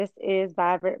This is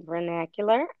Vibrant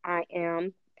Vernacular. I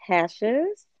am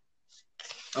Passions.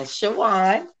 It's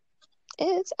Shawan.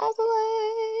 It's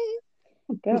Adelaide.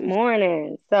 Good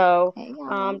morning. So, Hey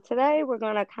y'all. today we're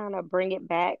going to kind of bring it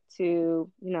back to,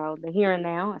 the here and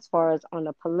now as far as on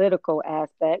the political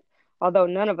aspect. Although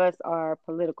none of us are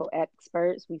political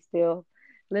experts, we still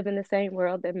live in the same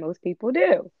world that most people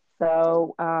do.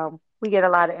 So, we get a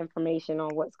lot of information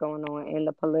on what's going on in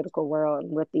the political world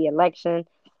with the election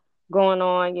going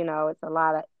on. It's a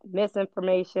lot of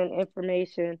misinformation,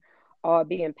 information, all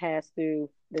being passed through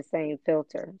the same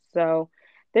filter. So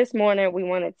this morning we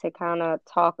wanted to kind of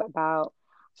talk about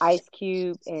Ice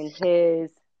Cube and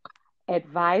his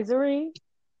advisory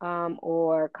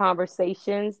or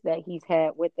conversations that he's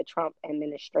had with the Trump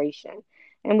administration.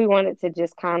 And we wanted to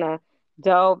just kind of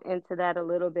delve into that a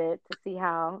little bit to see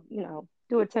how,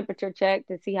 do a temperature check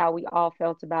to see how we all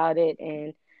felt about it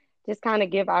and just kind of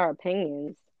give our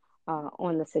opinions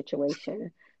on the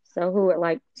situation. So, who would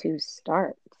like to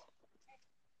start?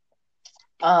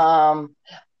 Um,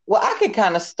 well, I can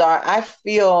kind of start. I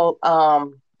feel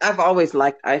I've always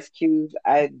liked Ice Cube.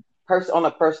 On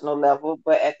a personal level,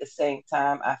 but at the same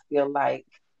time, I feel like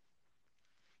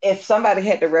if somebody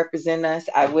had to represent us,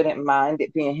 I wouldn't mind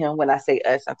it being him. When I say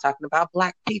us, I'm talking about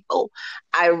Black people.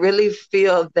 I really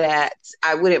feel that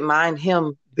I wouldn't mind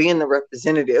him being the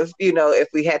representative. If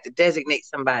we had to designate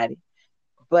somebody.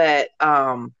 But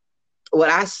what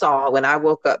I saw when I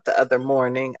woke up the other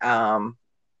morning, I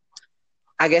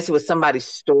guess it was somebody's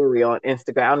story on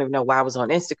Instagram. I don't even know why I was on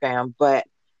Instagram, but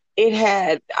it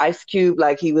had Ice Cube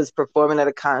like he was performing at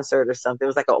a concert or something. It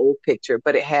was like an old picture,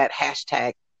 but it had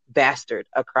hashtag bastard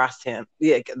across him,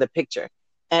 the picture.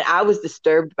 And I was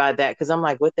disturbed by that because I'm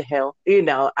like, what the hell?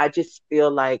 I just feel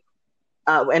like,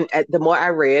 and the more I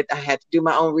read, I had to do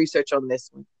my own research on this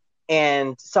one.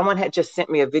 And someone had just sent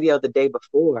me a video the day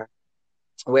before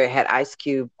where it had Ice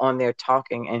Cube on there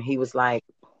talking, and he was like,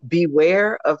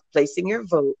 beware of placing your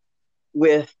vote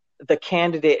with the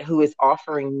candidate who is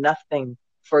offering nothing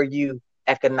for you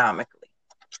economically.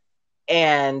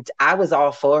 And I was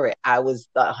all for it. I was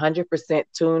 100%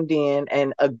 tuned in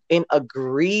and in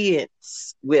agreement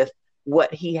with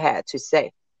what he had to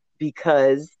say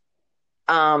because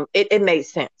it made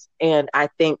sense. And I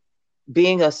think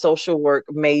being a social work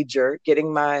major,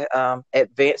 getting my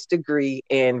advanced degree,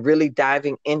 and really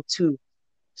diving into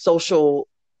social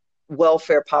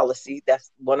welfare policy,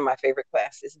 that's one of my favorite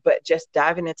classes, but just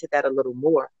diving into that a little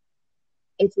more,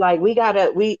 it's like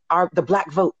the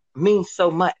Black vote means so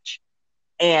much,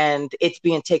 and it's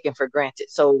being taken for granted.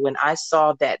 So when I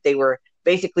saw that they were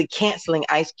basically canceling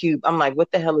Ice Cube, I'm like,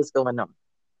 what the hell is going on?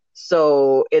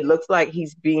 So it looks like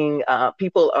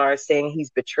people are saying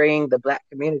he's betraying the Black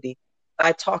community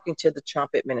by talking to the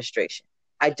Trump administration.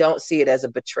 I don't see it as a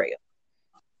betrayal.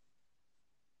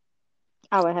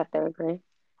 I would have to agree.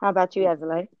 How about you,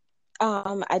 Azalea?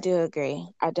 I do agree.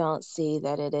 I don't see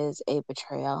that it is a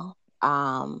betrayal.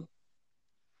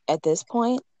 At this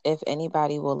point, if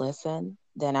anybody will listen,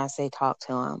 then I say talk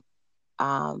to him.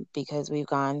 Because we've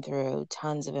gone through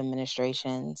tons of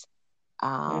administrations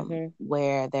Mm-hmm.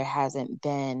 where there hasn't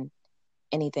been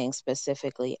anything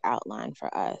specifically outlined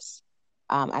for us.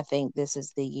 I think this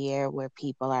is the year where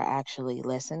people are actually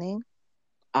listening.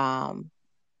 Um,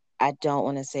 I don't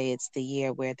want to say it's the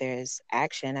year where there's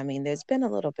action. I mean, there's been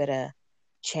a little bit of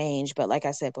change, but like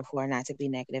I said before, not to be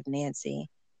negative, Nancy,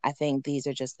 I think these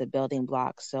are just the building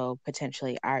blocks. So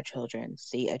potentially our children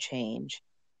see a change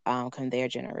come their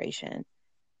generation.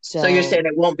 So you're So, saying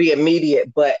it won't be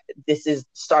immediate, but this is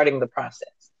starting the process.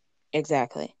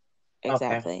 exactly, Okay.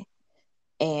 exactly.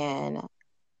 And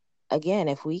again,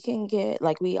 if we can get,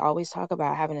 like we always talk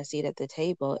about having a seat at the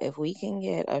table, if we can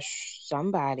get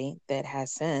somebody that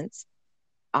has sense,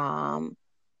 um,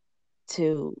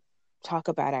 to talk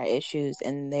about our issues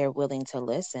and they're willing to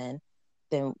listen,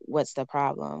 then what's the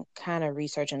problem? Kind of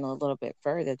researching a little bit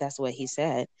further, that's what he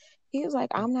said. He was like,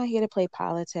 I'm not here to play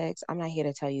politics. I'm not here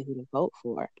to tell you who to vote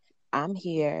for. I'm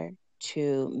here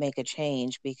to make a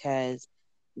change because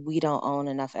we don't own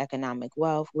enough economic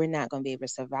wealth. We're not going to be able to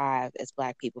survive as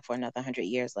Black people for another 100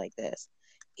 years like this.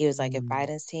 He was like, if Mm.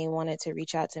 Biden's team wanted to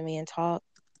reach out to me and talk,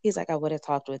 he's like, I would have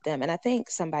talked with them. And I think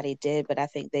somebody did, but I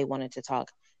think they wanted to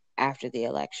talk after the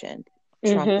election.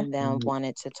 Trump Mm-hmm. and them Mm.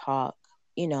 wanted to talk,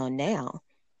 now.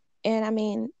 And I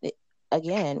mean,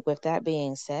 again, with that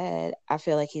being said, I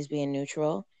feel like he's being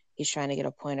neutral. He's trying to get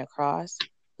a point across.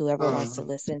 Whoever wants to Mm.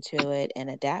 listen to it and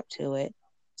adapt to it,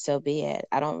 so be it.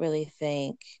 I don't really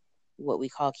think what we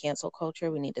call cancel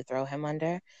culture, we need to throw him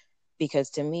under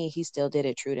because to me, he still did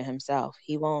it true to himself.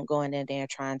 He won't go in there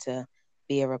trying to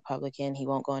be a Republican. He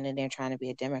won't go in there trying to be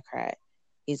a Democrat.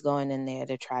 He's going in there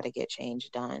to try to get change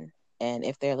done. And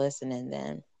if they're listening,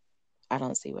 then I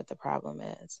don't see what the problem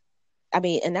is. I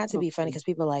mean, and not to be funny, because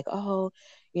people are like, oh,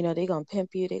 they're going to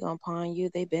pimp you, they're going to pawn you.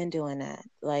 They've been doing that.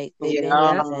 Like, they've been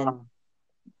Yeah. using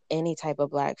any type of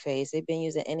blackface. They've been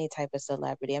using any type of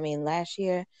celebrity. I mean, last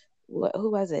year,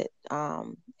 who was it?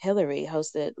 Hillary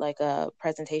hosted like a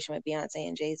presentation with Beyonce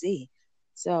and Jay-Z.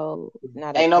 So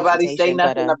not a Ain't nobody say presentation,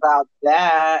 but nothing about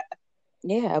that.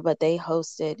 yeah, but they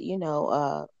hosted,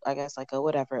 I guess like a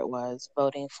whatever it was,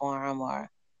 voting forum, or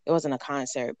it wasn't a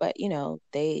concert, but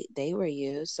they were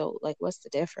used. So like, what's the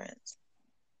difference?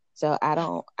 So I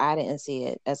didn't see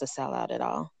it as a sellout at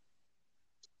all.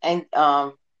 And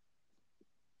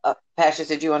Pasha,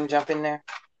 did you want to jump in there?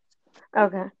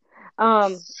 Okay.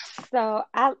 So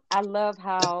I love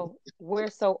how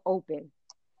we're so open,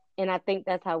 and I think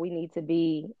that's how we need to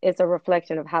be. It's a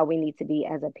reflection of how we need to be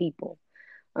as a people.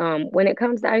 When it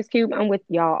comes to Ice Cube, I'm with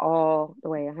y'all all the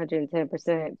way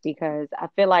 110% because I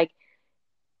feel like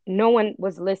no one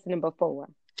was listening before.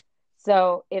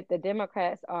 So if the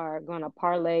Democrats are going to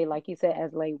parlay, like you said,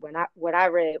 as late, what I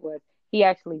read was he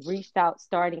actually reached out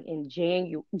starting in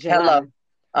July.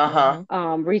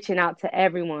 Hello. Reaching out to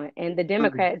everyone. And the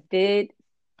Democrats did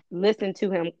listen to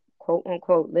him, quote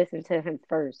unquote, listen to him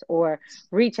first or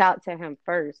reach out to him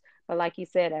first. But like you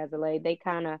said, Azalea, they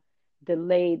kind of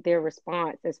delayed their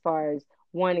response as far as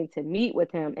wanting to meet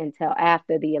with him until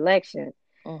after the election.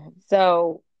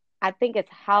 So I think it's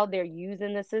how they're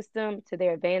using the system to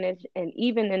their advantage. And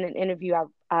even in an interview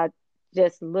I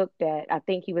just looked at, I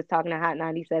think he was talking to Hot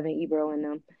 97 Ebro and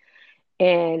them.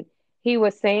 And he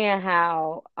was saying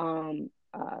how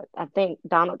I think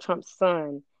Donald Trump's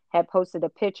son had posted a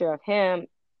picture of him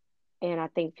and I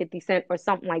think 50 Cent or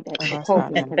something like that. Don't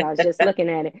quote me because I was just looking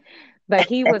at it. But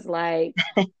he was like,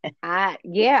 I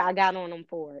got on him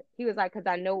for it. He was like, because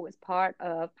I know it was part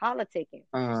of politicking.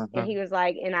 And he was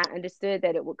like, and I understood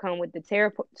that it would come with the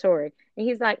territory. And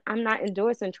he's like, I'm not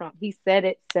endorsing Trump. He said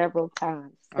it several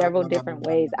times, several different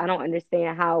ways. I don't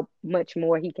understand how much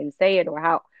more he can say it or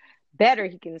how better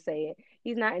he can say it.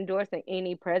 He's not endorsing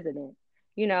any president,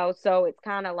 so it's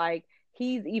kind of like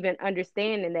he's even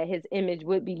understanding that his image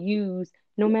would be used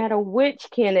no matter which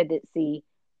candidacy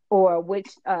or which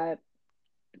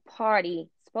party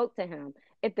spoke to him.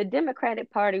 If the Democratic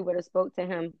Party would have spoke to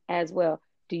him as well,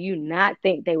 do you not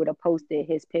think they would have posted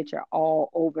his picture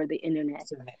all over the internet?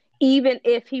 Even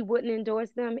if he wouldn't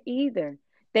endorse them either,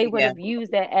 they would have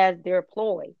used that as their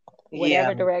ploy,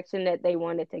 whatever direction that they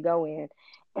wanted to go in.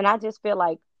 And I just feel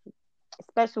like,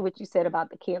 especially what you said about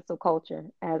the cancel culture,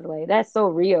 Azalea, that's so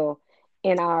real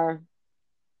in our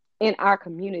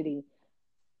community.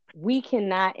 We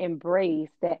cannot embrace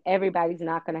that everybody's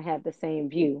not going to have the same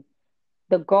view.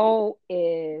 The goal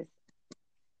is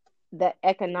the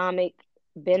economic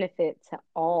benefit to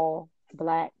all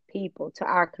Black people, to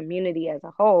our community as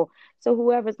a whole. So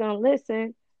whoever's going to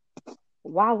listen,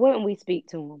 why wouldn't we speak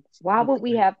to them? Why would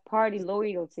we have party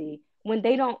loyalty when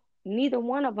neither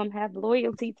one of them have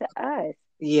loyalty to us?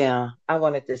 Yeah, I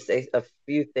wanted to say a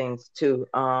few things too.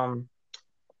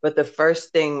 But the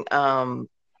first thing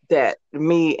that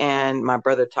me and my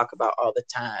brother talk about all the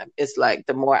time is like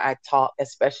the more I talk,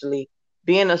 especially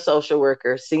being a social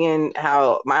worker, seeing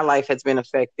how my life has been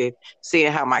affected,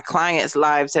 seeing how my clients'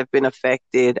 lives have been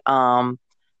affected.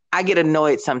 I get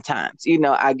annoyed sometimes.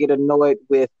 I get annoyed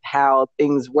with how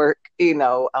things work.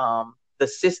 The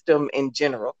system in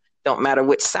general. Don't matter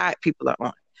which side people are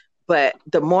on. But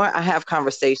the more I have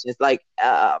conversations, like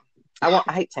I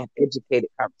hate saying educated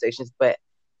conversations, but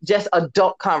just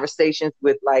adult conversations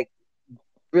with like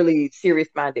really serious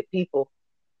minded people.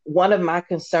 One of my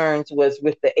concerns was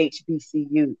with the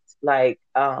HBCUs,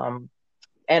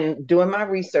 and doing my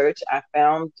research, I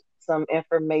found some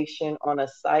information on a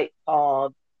site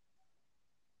called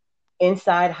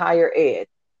Inside Higher Ed.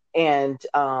 And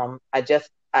I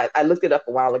looked it up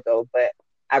a while ago, but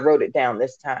I wrote it down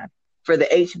this time. For the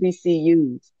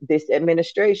HBCUs, this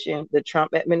administration, the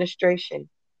Trump administration,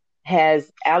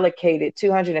 has allocated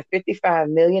 $255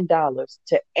 million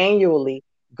to annually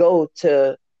go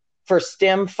for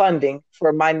STEM funding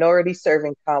for minority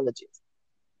serving colleges.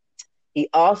 He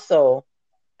also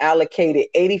allocated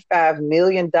 $85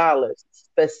 million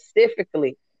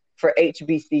specifically for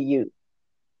HBCU.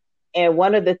 And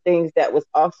one of the things that was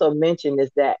also mentioned is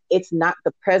that it's not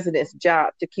the president's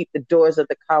job to keep the doors of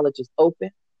the colleges open.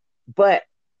 But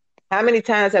how many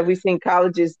times have we seen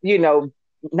colleges,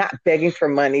 not begging for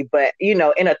money, but, in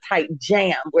a tight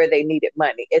jam where they needed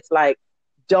money? It's like,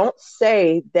 don't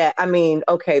say that,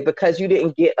 okay, because you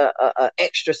didn't get a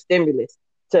extra stimulus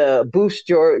to boost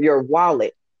your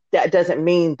wallet, that doesn't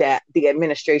mean that the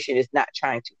administration is not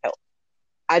trying to help.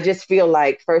 I just feel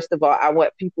like, first of all, I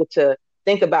want people to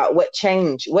think about what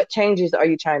changes are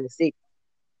you trying to see?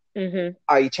 Mm-hmm.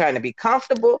 Are you trying to be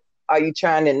comfortable? Are you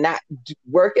trying to not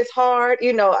work as hard?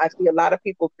 I see a lot of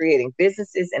people creating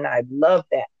businesses, and I love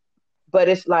that. But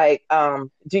it's like,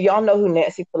 do y'all know who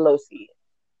Nancy Pelosi is?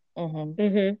 Mm-hmm.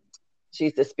 Mm-hmm.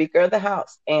 She's the Speaker of the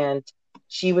House, and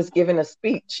she was giving a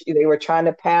speech. They were trying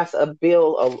to pass a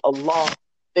bill, a law.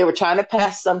 They were trying to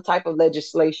pass some type of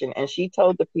legislation, and she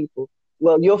told the people,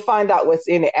 "Well, you'll find out what's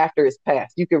in it after it's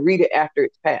passed. You can read it after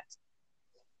it's passed."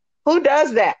 Who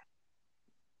does that?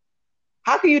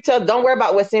 How can you tell? Don't worry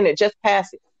about what's in it. Just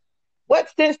pass it. What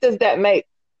sense does that make?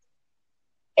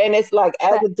 And it's like,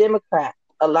 as But a Democrat,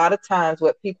 a lot of times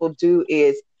what people do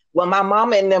is, well, my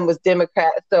mama and them was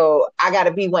Democrat, so I got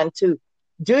to be one too.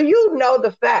 Do you know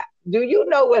the fact? Do you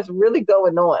know what's really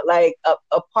going on? Like,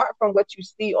 apart from what you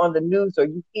see on the news or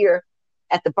you hear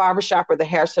at the barbershop or the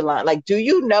hair salon, like, do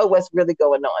you know what's really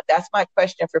going on? That's my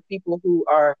question for people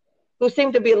who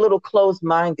seem to be a little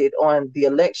closed-minded on the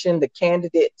election, the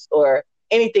candidates, or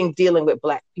anything dealing with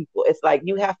Black people. It's like,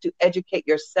 you have to educate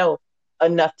yourself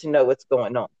enough to know what's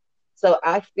going on. So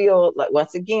I feel like,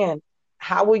 once again,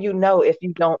 how will you know if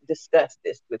you don't discuss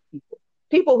this with people?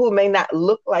 People who may not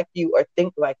look like you or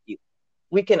think like you.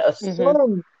 We can mm-hmm.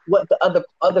 assume what the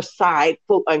other side,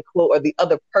 quote unquote, or the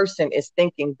other person is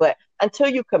thinking, but until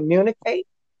you communicate,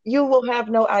 you will have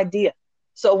no idea.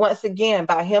 So once again,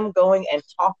 by him going and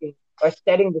talking or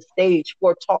setting the stage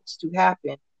for talks to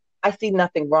happen, I see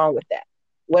nothing wrong with that.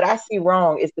 What I see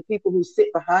wrong is the people who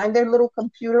sit behind their little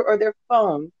computer or their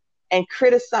phone and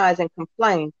criticize and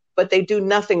complain, but they do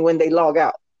nothing when they log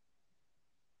out.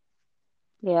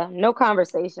 Yeah, no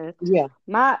conversations. Yeah.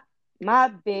 My my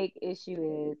big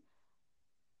issue is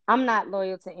I'm not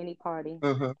loyal to any party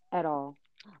Mm-hmm. at all.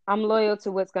 I'm loyal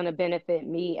to what's going to benefit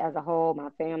me as a whole, my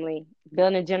family.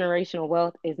 Building generational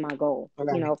wealth is my goal,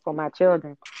 Right. for my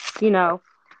children, you know.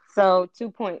 So,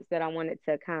 2 points that I wanted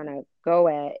to kind of go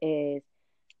at is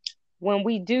when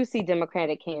we do see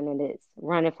Democratic candidates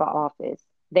running for office,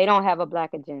 they don't have a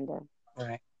Black agenda.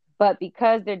 Right. But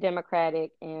because they're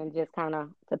Democratic, and just kind of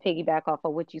to piggyback off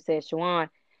of what you said, Shawan,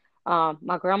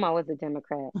 my grandma was a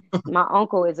Democrat. My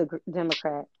uncle is a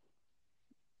Democrat.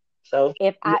 So,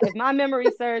 If my memory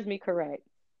serves me correct,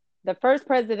 the first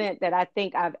president that I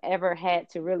think I've ever had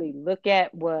to really look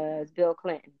at was Bill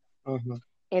Clinton. mm-hmm.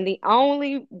 And the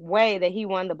only way that he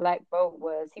won the Black vote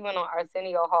was he went on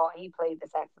Arsenio Hall and he played the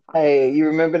saxophone. Hey, you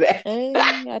remember that? Hey,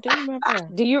 I do remember.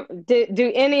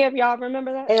 Do any of y'all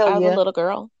remember that? Hell I was a yeah. little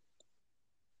girl.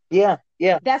 Yeah,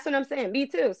 yeah. That's what I'm saying. Me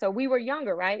too. So we were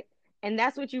younger, right? And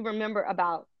that's what you remember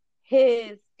about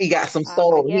his, He got some I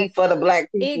soul. He guess, for the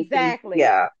Black people. exactly.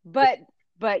 Yeah. But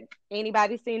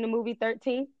anybody seen the movie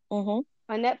 13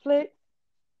 Mm-hmm. on Netflix?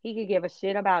 He could give a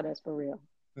shit about us for real,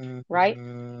 right?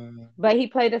 Mm-hmm. But he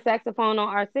played the saxophone on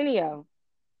Arsenio.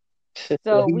 Well,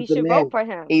 So we he's the should vote man. for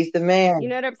him. He's the You man.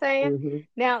 know what I'm saying? Mm-hmm.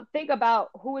 Now think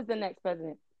about who is the next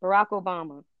president. Barack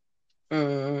Obama.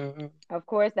 Mm-hmm. Of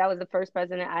course, that was the first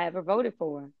president I ever voted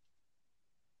for.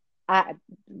 I,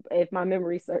 if my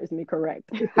memory serves me correct.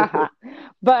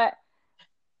 But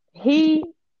he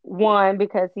won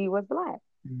because he was Black.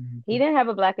 He Mm-hmm. didn't have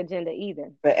a Black agenda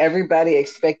either. But everybody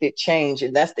expected change,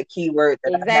 and that's the key word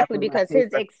that I have Exactly, in my because his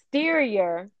paper.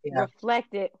 exterior Yeah.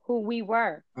 reflected who we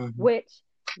were, Mm-hmm. which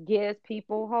gives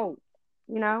people hope.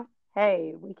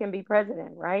 Hey, we can be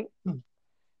president, right? Mm-hmm.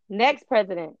 Next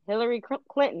president, Hillary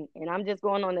Clinton, and I'm just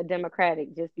going on the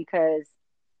Democratic just because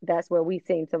that's where we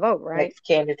seem to vote, right? Next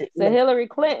candidate. So Yeah. Hillary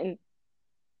Clinton,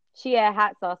 she had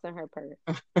hot sauce in her purse.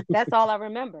 That's all I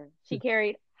remember. She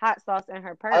carried hot sauce in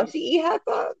her Oh, purse. she eat hot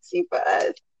dogs. She for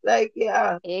us. Like,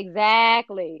 yeah.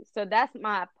 Exactly. So that's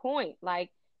my point.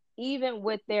 Like, even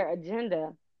with their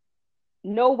agenda,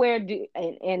 nowhere do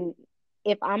and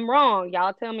if I'm wrong,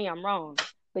 y'all tell me I'm wrong.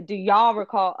 But do y'all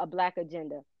recall a Black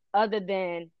agenda other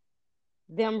than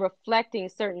them reflecting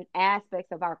certain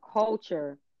aspects of our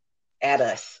culture At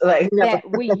us. Like, no. that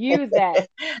we use that?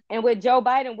 And with Joe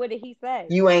Biden, what did he say?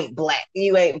 You ain't Black.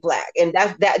 You ain't Black. And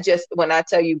that just, when I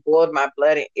tell you, boiled my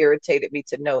blood and irritated me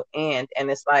to no end.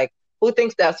 And it's like, who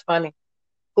thinks that's funny?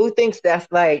 Who thinks that's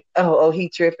like, oh, he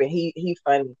tripping, he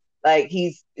funny, like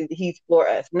he's for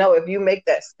us? No, if you make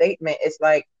that statement, it's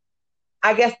like,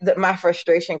 I guess that my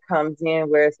frustration comes in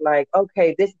where it's like,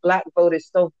 okay, this Black vote is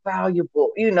so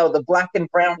valuable. The Black and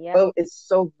brown Yep. vote is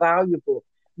so valuable.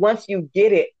 Once you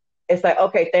get it, it's like,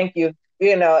 okay, thank you.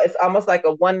 It's almost like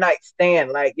a one night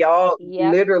stand. Like, y'all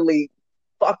Yep. literally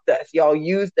fucked us. Y'all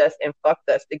used us and fucked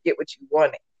us to get what you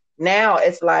wanted. Now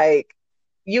it's like,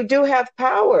 you do have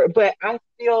power, but I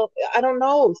don't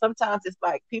know. Sometimes it's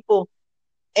like people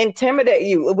intimidate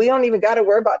you. We don't even got to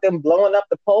worry about them blowing up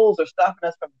the polls or stopping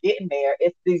us from getting there.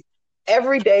 It's these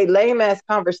everyday lame ass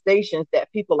conversations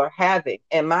that people are having.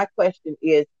 And my question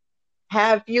is,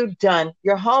 have you done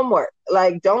your homework?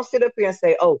 Like, don't sit up here and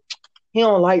say, "Oh, he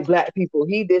don't like black people.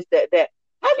 He this, that, that."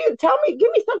 Have you tell me?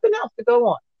 Give me something else to go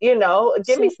on.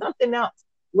 Give me So something else.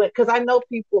 Because I know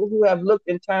people who have looked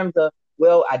in terms of,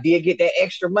 well, I did get that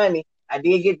extra money. I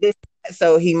did get this,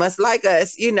 so he must like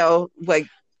us. Like,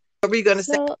 what are we gonna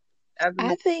say? so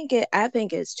I think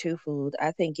it's twofold.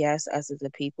 I think yes, us as a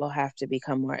people have to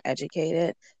become more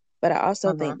educated, but I also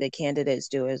Uh-huh. think the candidates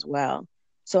do as well.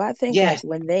 So I think like Yes.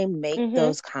 when they make Mm-hmm.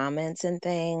 those comments and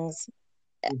things,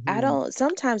 I Mm-hmm. don't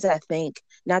sometimes I think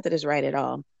not that it's right at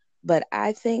all, but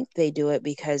I think they do it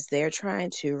because they're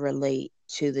trying to relate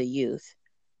to the youth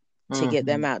to get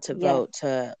them Mm-hmm. out to Yes. vote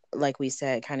to, like we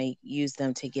said, kind of use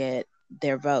them to get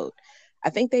their vote. I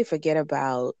think they forget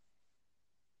about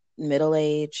middle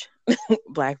age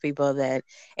black people that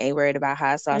ain't worried about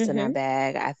hot sauce in our Mm-hmm.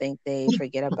 bag. I think they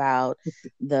forget about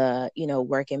the,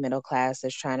 working middle class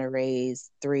that's trying to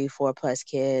raise three, four plus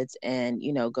kids and,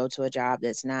 go to a job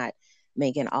that's not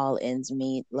making all ends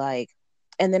meet. Like,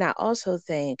 and then I also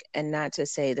think, and not to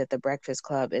say that the Breakfast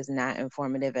Club is not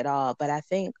informative at all, but I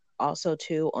think also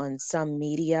too on some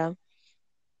media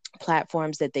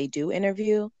platforms that they do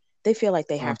interview, they feel like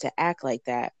they have to act like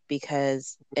that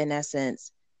because in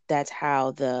essence, that's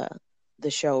how the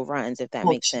show runs, if that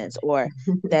makes Function. sense. Or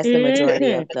that's the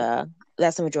majority Mm-hmm.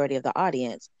 of the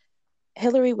audience.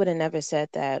 Hillary would have never said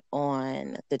that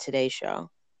on the Today Show.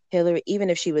 Hillary, even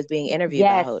if she was being interviewed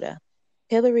by Yes. Hoda,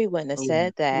 Hillary wouldn't have Yeah.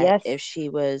 said that Yes. if she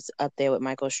was up there with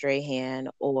Michael Strahan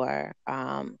or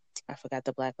I forgot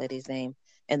the black lady's name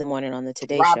in the morning on the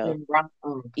Today Show. Robin, Robin,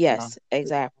 no. Yes,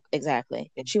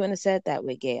 exactly. She wouldn't have said that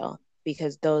with Gail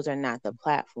because those are not the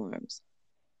platforms.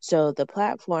 So the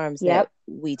platforms that Yep.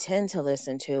 we tend to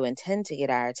listen to and tend to get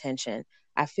our attention,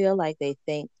 I feel like they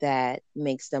think that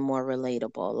makes them more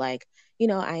relatable. Like,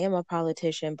 I am a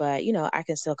politician, but I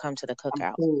can still come to the I'm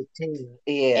cookout. cool too.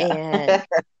 Yeah.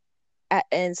 And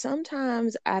and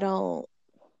sometimes I don't.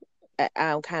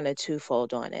 I'm kind of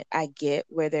twofold on it. I get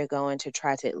where they're going to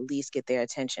try to at least get their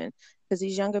attention because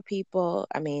these younger people,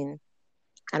 I mean,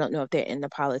 I don't know if they're into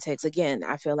politics. Again,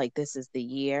 I feel like this is the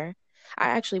year. I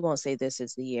actually won't say this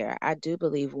is the year. I do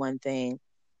believe one thing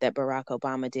that Barack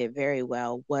Obama did very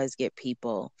well was get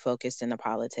people focused into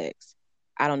politics.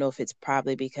 I don't know if it's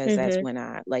probably because that's Mm-hmm. when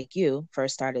I, like you,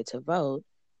 first started to vote,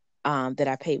 that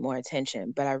I paid more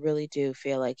attention. But I really do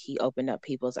feel like he opened up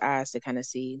people's eyes to kind of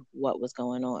see what was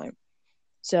going on.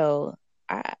 So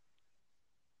I,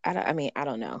 I mean, I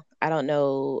don't know. I don't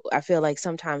know. I feel like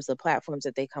sometimes the platforms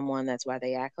that they come on, that's why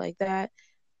they act like that.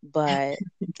 But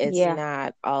it's Yeah.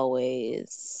 not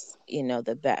always,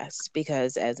 the best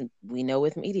because as we know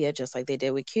with media, just like they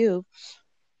did with Cube,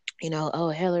 oh,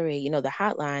 Hillary, the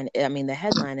headline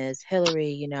is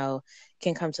Hillary,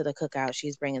 can come to the cookout.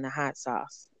 She's bringing the hot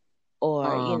sauce.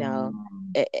 Or, Um,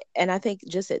 and I think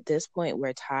just at this point,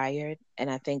 we're tired. And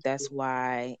I think that's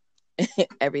why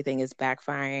everything is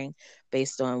backfiring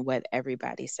based on what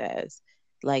everybody says.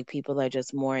 Like people are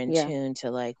just more in Yeah. tune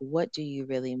to like, what do you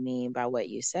really mean by what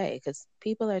you say? Because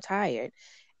people are tired.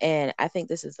 And I think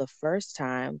this is the first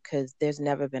time, because there's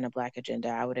never been a Black agenda.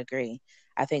 I would agree.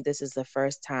 I think this is the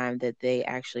first time that they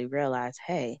actually realize,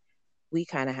 hey, we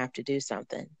kind of have to do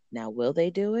something. Now, will they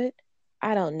do it?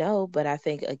 I don't know, but I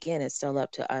think again, it's still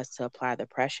up to us to apply the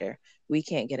pressure. We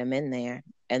can't get them in there,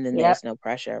 and then Yep. there's no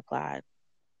pressure applied.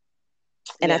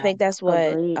 And I yeah. think that's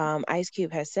what Agreed. Ice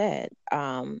Cube has said.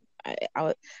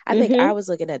 I think I Mm-hmm. was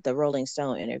looking at the Rolling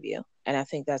Stone interview, and I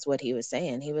think that's what he was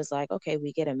saying. He was like, "Okay,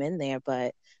 we get them in there,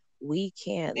 but we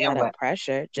can't Then let up what?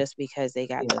 pressure just because they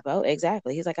got Yeah. the vote."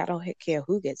 Exactly. He's like, "I don't care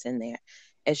who gets in there.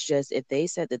 It's just if they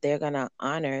said that they're going to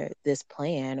honor this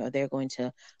plan or they're going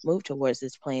to move towards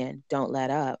this plan, don't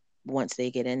let up once they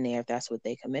get in there if that's what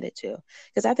they committed to."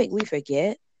 Because I think we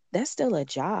forget that's still a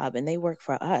job, and they work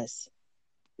for us.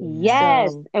 Yeah.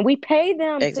 Yes. So And we pay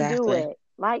them to do exactly. it.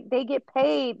 Like they get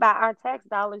paid by our tax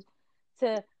dollars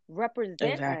to represent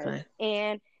us. Exactly.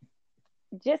 And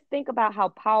just think about how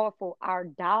powerful our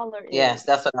dollar is. Yes,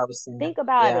 that's what I was saying. Think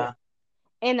about it. Yeah.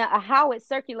 And how it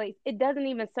circulates. It doesn't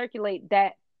even circulate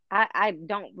that. I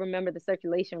don't remember the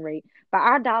circulation rate, but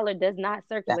our dollar does not That's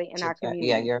circulate in our yeah,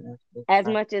 communities you're absolutely as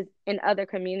right. much as in other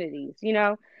communities, you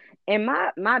know? And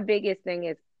my biggest thing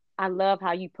is I love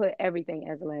how you put everything,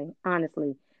 Esley,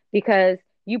 honestly, because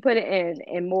you put it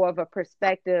in more of a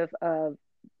perspective of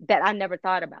that I never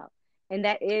thought about. And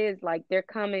that is like they're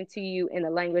coming to you in a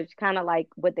language kind of like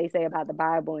what they say about the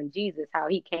Bible and Jesus, how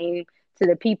he came to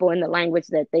the people in the language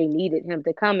that they needed him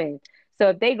to come in. So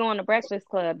if they go on the Breakfast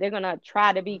Club, they're going to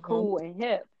try to be Mm-hmm. cool and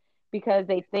hip because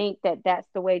they think that that's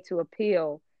the way to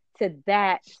appeal to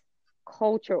that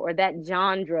culture or that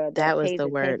genre that That was pays the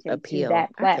word, attention to appeal. that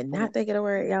I cannot platform. think of the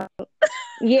word, y'all.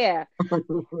 Yeah.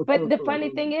 But the funny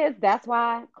thing is, that's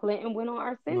why Clinton went on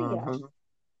Arsenio. Mm-hmm.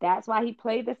 That's why he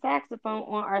played the saxophone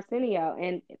on Arsenio.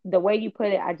 And the way you put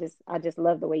it, I just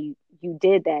love the way you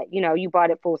did that. You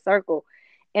brought it full circle.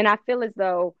 And I feel as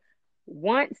though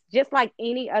once, just like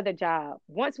any other job,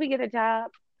 once we get a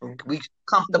job, We we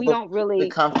comfortable. don't We're really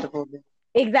comfortable.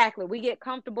 exactly. We get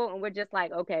comfortable and we're just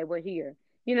like, okay, we're here.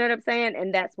 You know what I'm saying?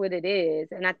 And that's what it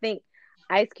is. And I think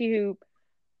Ice Cube,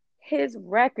 his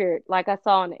record, like I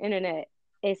saw on the internet,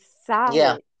 is Yeah.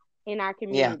 solid in our Yeah.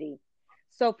 community.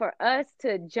 So for us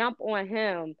to jump on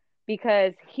him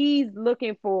because he's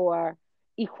looking for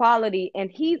equality,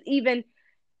 and he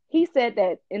said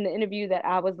that in the interview that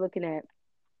I was looking at,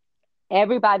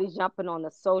 everybody's jumping on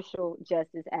the social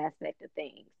justice aspect of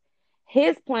things.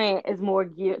 His plan is more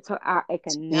geared to our Yeah.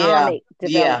 economic Yeah.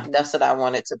 development. That's what I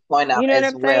wanted to point out You know what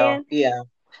as I'm well. saying? Yeah.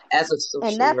 As a And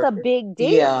social that's a worker. big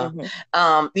deal. Yeah.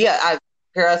 Mm-hmm. Yeah,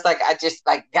 girls, like I just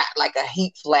like got like a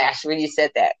heat flash when you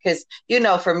said that. Because,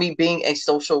 for me being a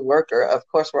social worker, of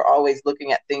course, we're always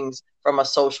looking at things from a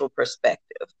social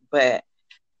perspective. But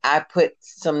I put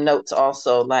some notes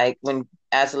also, like when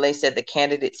Azalea said the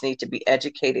candidates need to be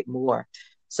educated more.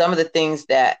 Some of the things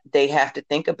that they have to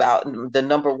think about, the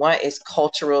number one is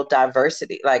cultural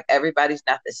diversity. Like everybody's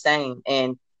not the same.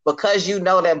 And because you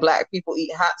know that Black people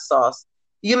eat hot sauce,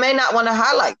 you may not want to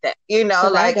highlight that, Because I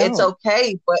like it's don't.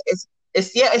 okay, but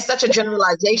it's such a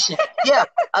generalization. Yeah,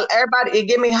 everybody, it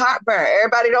give me heartburn.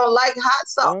 Everybody don't like hot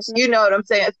sauce. You know what I'm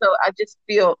saying? So I just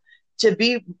feel to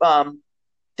be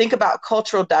think about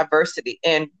cultural diversity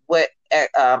and what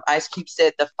Ice Cube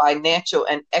said, the financial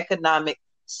and economic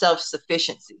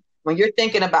self-sufficiency. When you're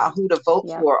thinking about who to vote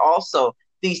Yep. for, also,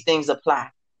 these things apply.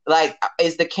 Like,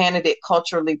 is the candidate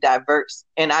culturally diverse?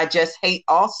 And I just hate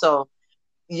also,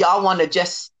 y'all want to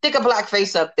just stick a Black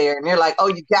face up there and you're like, oh,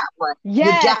 you got one. You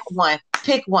Yes. got one.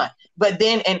 Pick one. But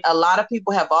then, and a lot of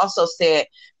people have also said,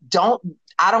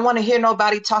 I don't want to hear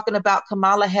nobody talking about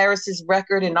Kamala Harris's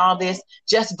record and all this.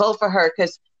 Just vote for her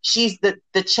because she's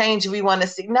the change we want to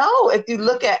see. No, if you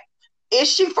look at, is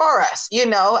she for us?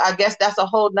 I guess that's a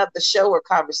whole nother show or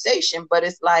conversation, but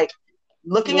it's like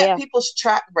looking at Yeah. people's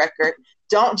track record.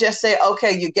 Don't just say,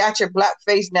 okay, you got your Black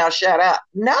face, now shut up.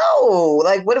 No,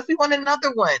 like what if we want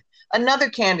another one, another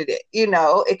candidate?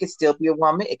 It could still be a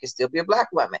woman, it could still be a Black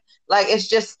woman. Like it's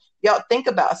just, y'all think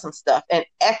about some stuff. And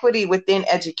equity within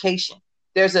education.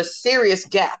 There's a serious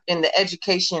gap in the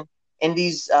education in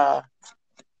these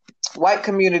white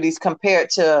communities compared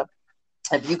to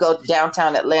if you go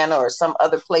downtown Atlanta or some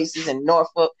other places in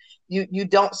Norfolk. You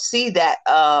don't see that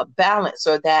balance,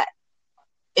 or that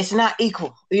it's not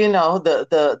equal.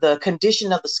 The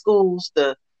condition of the schools,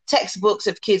 the textbooks,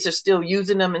 if kids are still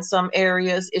using them in some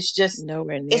areas, it's just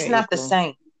Nowhere near it's not the equal.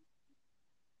 same.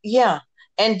 Yeah.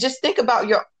 And just think about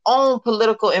your own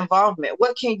political involvement.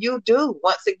 What can you do?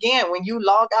 Once again, when you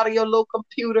log out of your little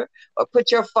computer or put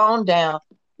your phone down,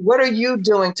 what are you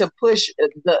doing to push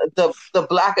the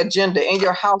Black agenda in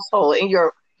your household, in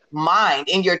your mind,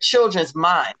 in your children's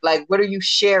mind? Like, what are you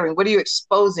sharing? What are you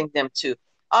exposing them to?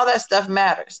 All that stuff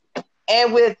matters.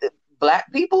 And with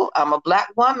Black people, I'm a Black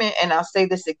woman, and I'll say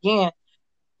this again,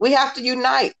 we have to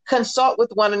unite, consult with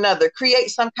one another, create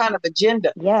some kind of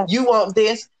agenda. Yes. You want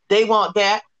this, they want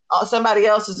that. Somebody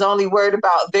else is only worried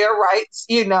about their rights.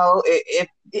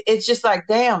 It's just like,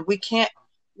 damn, we can't.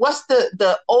 What's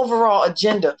the overall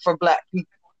agenda for Black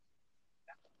people?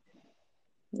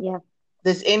 Yeah.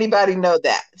 Does anybody know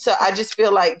that? So I just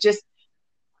feel like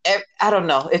I don't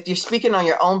know if you're speaking on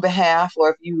your own behalf or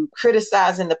if you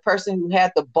criticizing the person who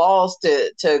had the balls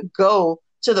to go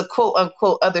to the quote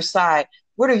unquote other side.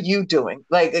 What are you doing?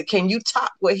 Like, can you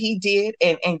top what he did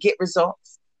and get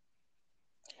results?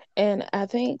 And I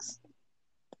think,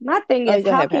 My thing oh, is,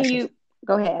 go how ahead, can Passion. you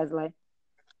go ahead, Asley?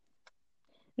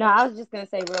 No, I was just gonna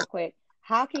say real quick,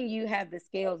 how can you have the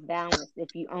scales balanced if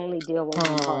you only deal with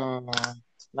one part?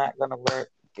 It's not gonna work.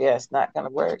 Yeah, it's not gonna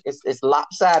work. It's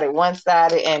lopsided,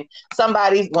 one-sided, and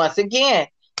somebody once again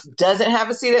doesn't have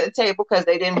a seat at the table because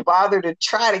they didn't bother to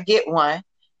try to get one.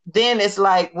 Then it's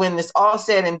like when it's all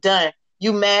said and done,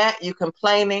 you mad, you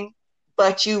complaining,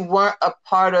 but you weren't a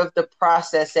part of the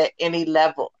process at any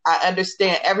level. I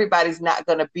understand everybody's not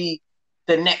gonna be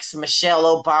the next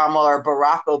Michelle Obama or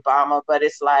Barack Obama, but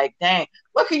it's like, dang,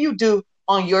 what can you do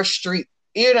on your street?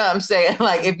 You know what I'm saying?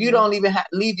 Like, if you don't even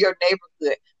leave your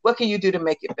neighborhood, what can you do to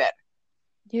make it better?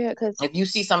 Yeah, because If you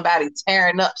see somebody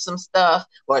tearing up some stuff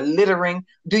or littering,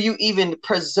 do you even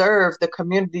preserve the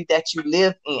community that you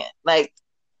live in? Like,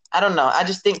 I don't know. I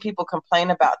just think people complain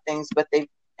about things, but they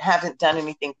haven't done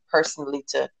anything personally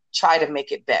to try to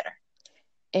make it better.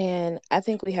 and I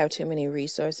think we have too many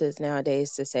resources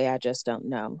nowadays to say I just don't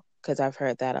know, because I've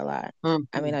heard that a lot.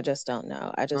 I mean, Mm-hmm. I just don't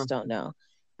know. I just don't Mm-hmm. know.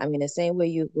 I mean, the same way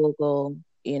you Google,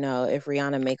 if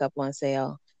Rihanna makeup on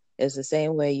sale is the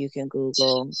same way you can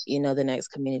Google, the next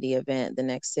community event, the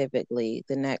next civic league,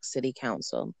 the next city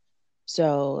council.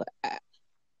 So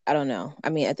I don't know. I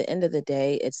mean, at the end of the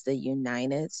day, it's the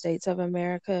United States of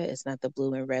America. It's not the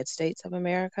blue and red states of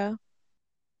America.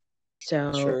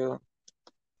 So, True.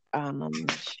 um,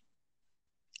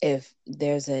 if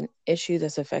there's an issue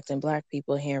that's affecting Black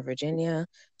people here in Virginia,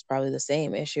 it's probably the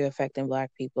same issue affecting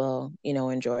Black people,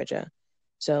 in Georgia.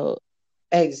 So,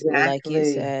 like you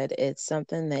Exactly. said, it's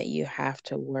something that you have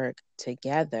to work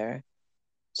together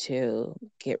to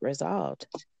get resolved.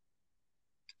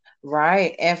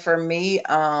 Right. And for me,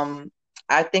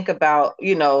 I think about,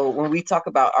 when we talk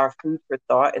about our food for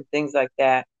thought and things like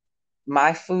that,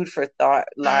 my food for thought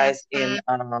lies in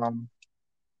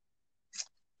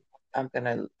I'm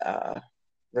gonna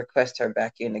request her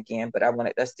back in again, but I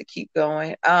wanted us to keep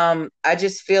going. I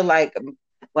just feel like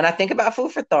when I think about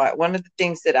food for thought, one of the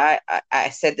things that I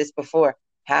said this before,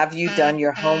 have you done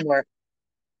your homework?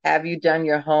 Have you done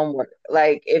your homework?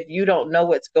 Like, if you don't know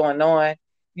what's going on,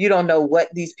 you don't know what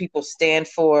these people stand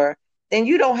for, then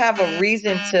you don't have a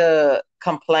reason to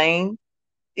complain,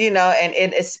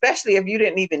 and especially if you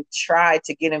didn't even try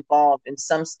to get involved in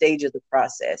some stage of the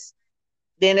process,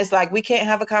 then it's like we can't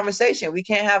have a conversation. We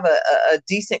can't have a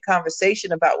decent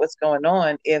conversation about what's going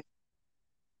on if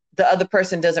the other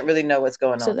person doesn't really know what's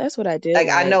going So on. that's what I do Like,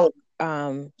 I like. know.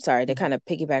 Sorry, to kind of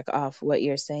piggyback off what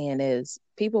you're saying is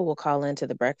people will call into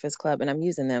the Breakfast Club, and I'm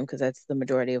using them because that's the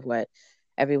majority of what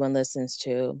everyone listens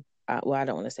to. Well, I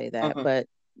don't want to say that, Mhm. but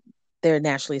they're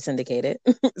nationally syndicated.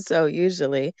 So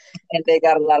usually, And they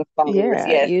got a lot of followers. yeah,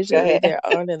 Yes, go usually ahead. they're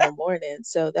on in the morning.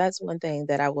 So that's one thing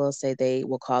that I will say they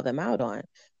will call them out on.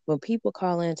 When people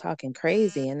call in talking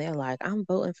crazy and they're like, I'm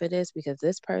voting for this because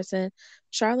this person,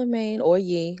 Charlemagne or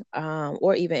Yee,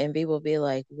 or even Envy will be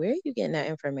like, where are you getting that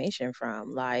information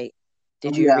from? Like,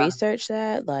 did you Yeah, research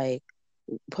that? Like,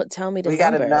 tell me the we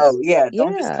got to know. numbers. Yeah,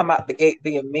 don't just Yeah, come out the gate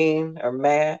being mean or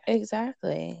mad.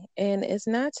 exactly. And it's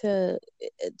not to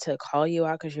call you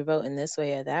out because you're voting this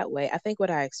way or that way. I think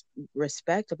what I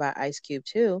respect about Ice Cube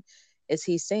too is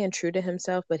he's staying true to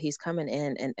himself, but he's coming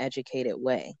in an educated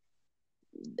way.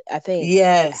 I think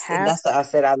Yes, and half, that's what I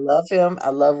said. I love him. I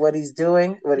love what he's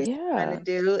doing, what he's trying to yeah.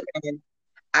 do, and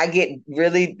I get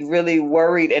really, really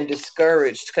worried and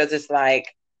discouraged because it's like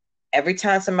every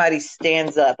time somebody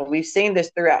stands up, and we've seen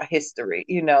this throughout history,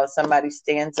 somebody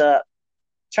stands up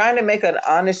trying to make an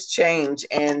honest change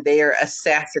and they are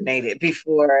assassinated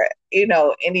before,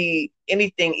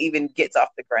 anything even gets off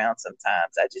the ground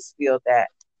sometimes. I just feel that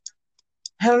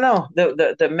I don't know,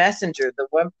 the messenger, the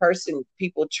one person,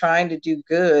 people trying to do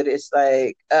good, is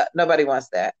like nobody wants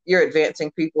that. You're advancing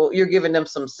people, you're giving them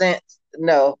some sense.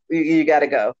 No, you got to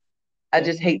go. I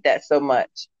just Hmm. hate that so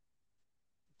much.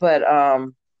 But I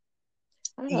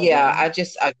don't yeah, know.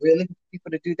 I really want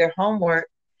people to do their homework.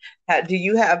 Do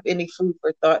you have any food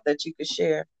for thought that you could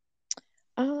share?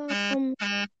 Um,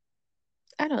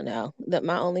 I don't know. That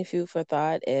my only food for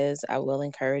thought is I will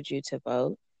encourage you to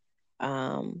vote.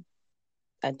 Um,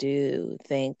 I do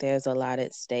think there's a lot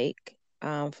at stake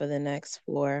for the next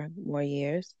 4 more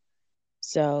years.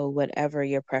 So whatever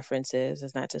your preference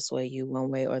is not to sway you one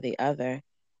way or the other.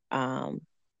 Um,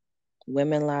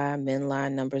 Women lie, men lie,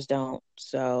 numbers don't.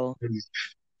 So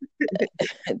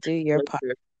do your part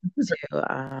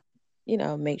to,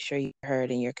 make sure you're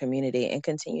heard in your community and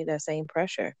continue that same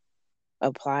pressure.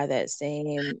 Apply that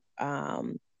same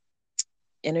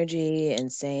energy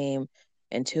and same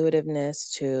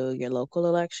intuitiveness to your local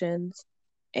elections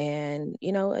and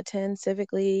attend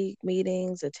civic league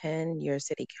meetings, attend your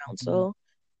city council.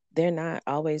 They're not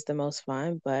always the most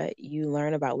fun, but you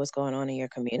learn about what's going on in your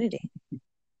community.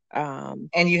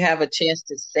 And you have a chance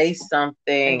to say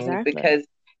something Exactly. because,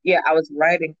 yeah, I was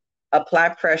writing apply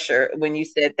pressure when you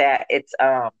said that. It's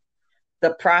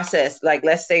the process. Like,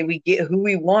 let's say we get who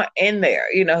we want in there,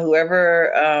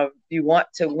 whoever you want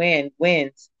to win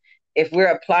wins. If we're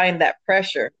applying that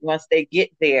pressure, once they get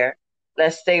there,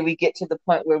 let's say we get to the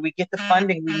point where we get the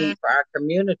funding we need for our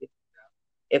community.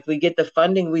 If we get the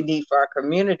funding we need for our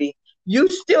community, you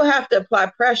still have to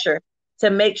apply pressure to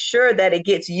make sure that it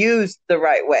gets used the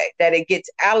right way, that it gets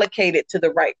allocated to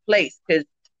the right place. Because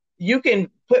you can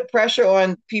put pressure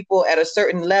on people at a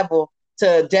certain level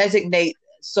to designate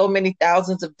so many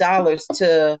thousands of dollars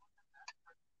to,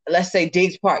 let's say,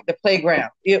 Diggs Park, the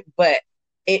playground. But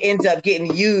it ends up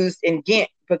getting used in Ghent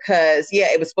because,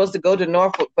 yeah, it was supposed to go to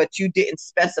Norfolk, but you didn't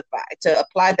specify. To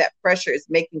apply that pressure is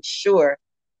making sure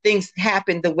things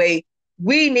happen the way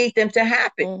we need them to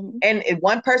happen. Mhm. And if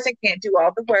one person can't do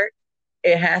all the work,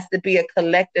 it has to be a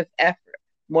collective effort,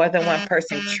 more than one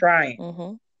person trying.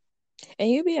 Mhm.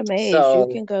 And you'd be amazed. You So,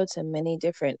 can go to many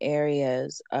different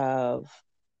areas of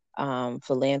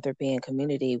philanthropy and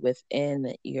community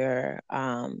within your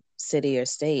city or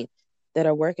state that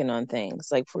are working on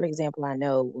things. Like, for example, I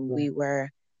know when we were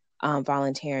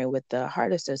volunteering with the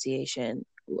Heart Association,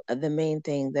 the main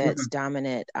thing that's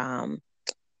dominant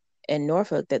in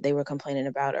Norfolk that they were complaining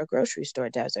about are grocery store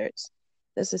deserts.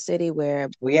 This is a city where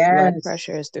blood yes.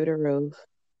 pressure is through the roof,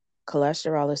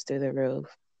 cholesterol is through the roof,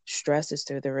 stress is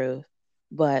through the roof.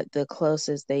 But the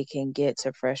closest they can get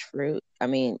to fresh fruit,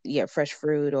 fresh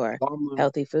fruit or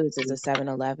healthy foods is a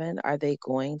 7-Eleven. Are they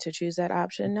going to choose that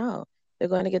option? No. They're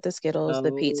going to get the Skittles,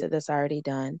 the pizza that's already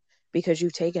done because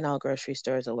you've taken all grocery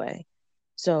stores away.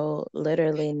 So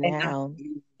literally And now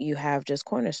you have just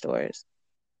corner stores.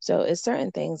 So it's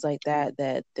certain things like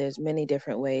that there's many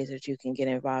different ways that you can get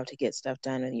involved to get stuff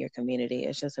done in your community.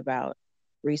 It's just about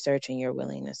researching your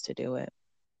willingness to do it.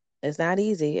 It's not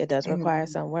easy. It does require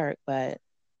some work, but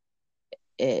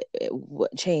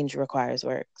change requires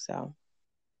work. So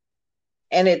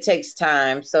and it takes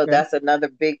time. So that's another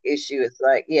big issue. It's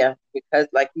like, yeah, because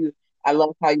like I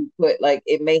love how you put, like,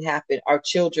 it may happen. Our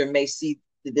children may see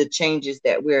the changes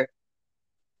that we're,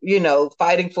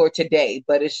 fighting for today,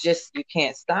 but it's just, you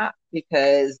can't stop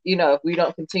because, if we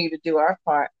don't continue to do our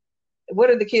part, what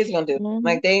are the kids going to do? Mhm.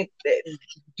 Like,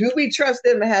 do we trust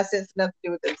them to have sense enough to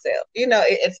do it themselves?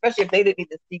 Especially if they didn't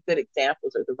even see good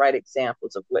examples or the right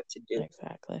examples of what to do.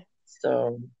 Exactly.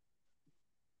 So,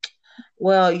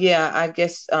 well, yeah, I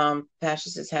guess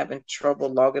Patience is having trouble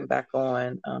logging back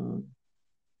on.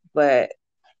 But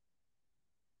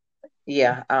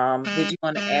yeah, did you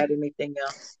want to add anything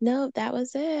else? No, that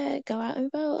was it. Go out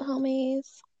and vote,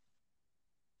 homies.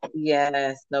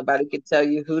 Yes, nobody can tell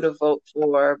you who to vote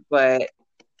for, but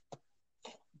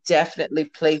definitely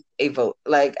place a vote.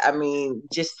 Like, I mean,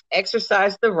 just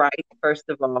exercise the right, first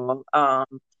of all.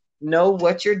 Know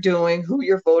what you're doing, who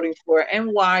you're voting for,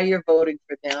 and why you're voting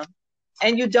for them.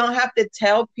 And you don't have to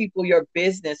tell people your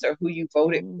business or who you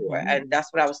voted for. And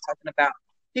that's what I was talking about.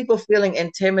 People feeling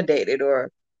intimidated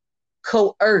or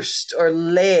coerced or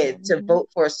led to vote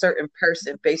for a certain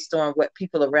person based on what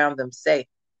people around them say.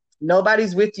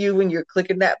 Nobody's with you when you're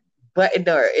clicking that button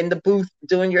or in the booth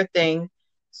doing your thing.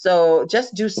 So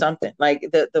just do something. Like,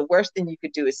 the worst thing you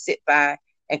could do is sit by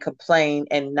and complain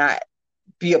and not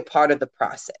be a part of the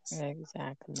process.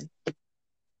 Exactly.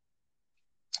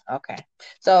 Okay.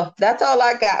 So that's all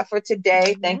I got for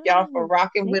today. Thank y'all for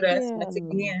rocking with us once you.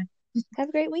 again. Have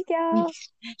a great week, y'all.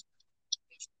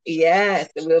 Yes,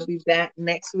 we'll be back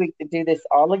next week to do this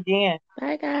all again.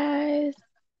 Bye, guys.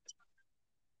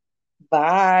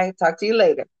 Bye. Talk to you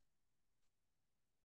later.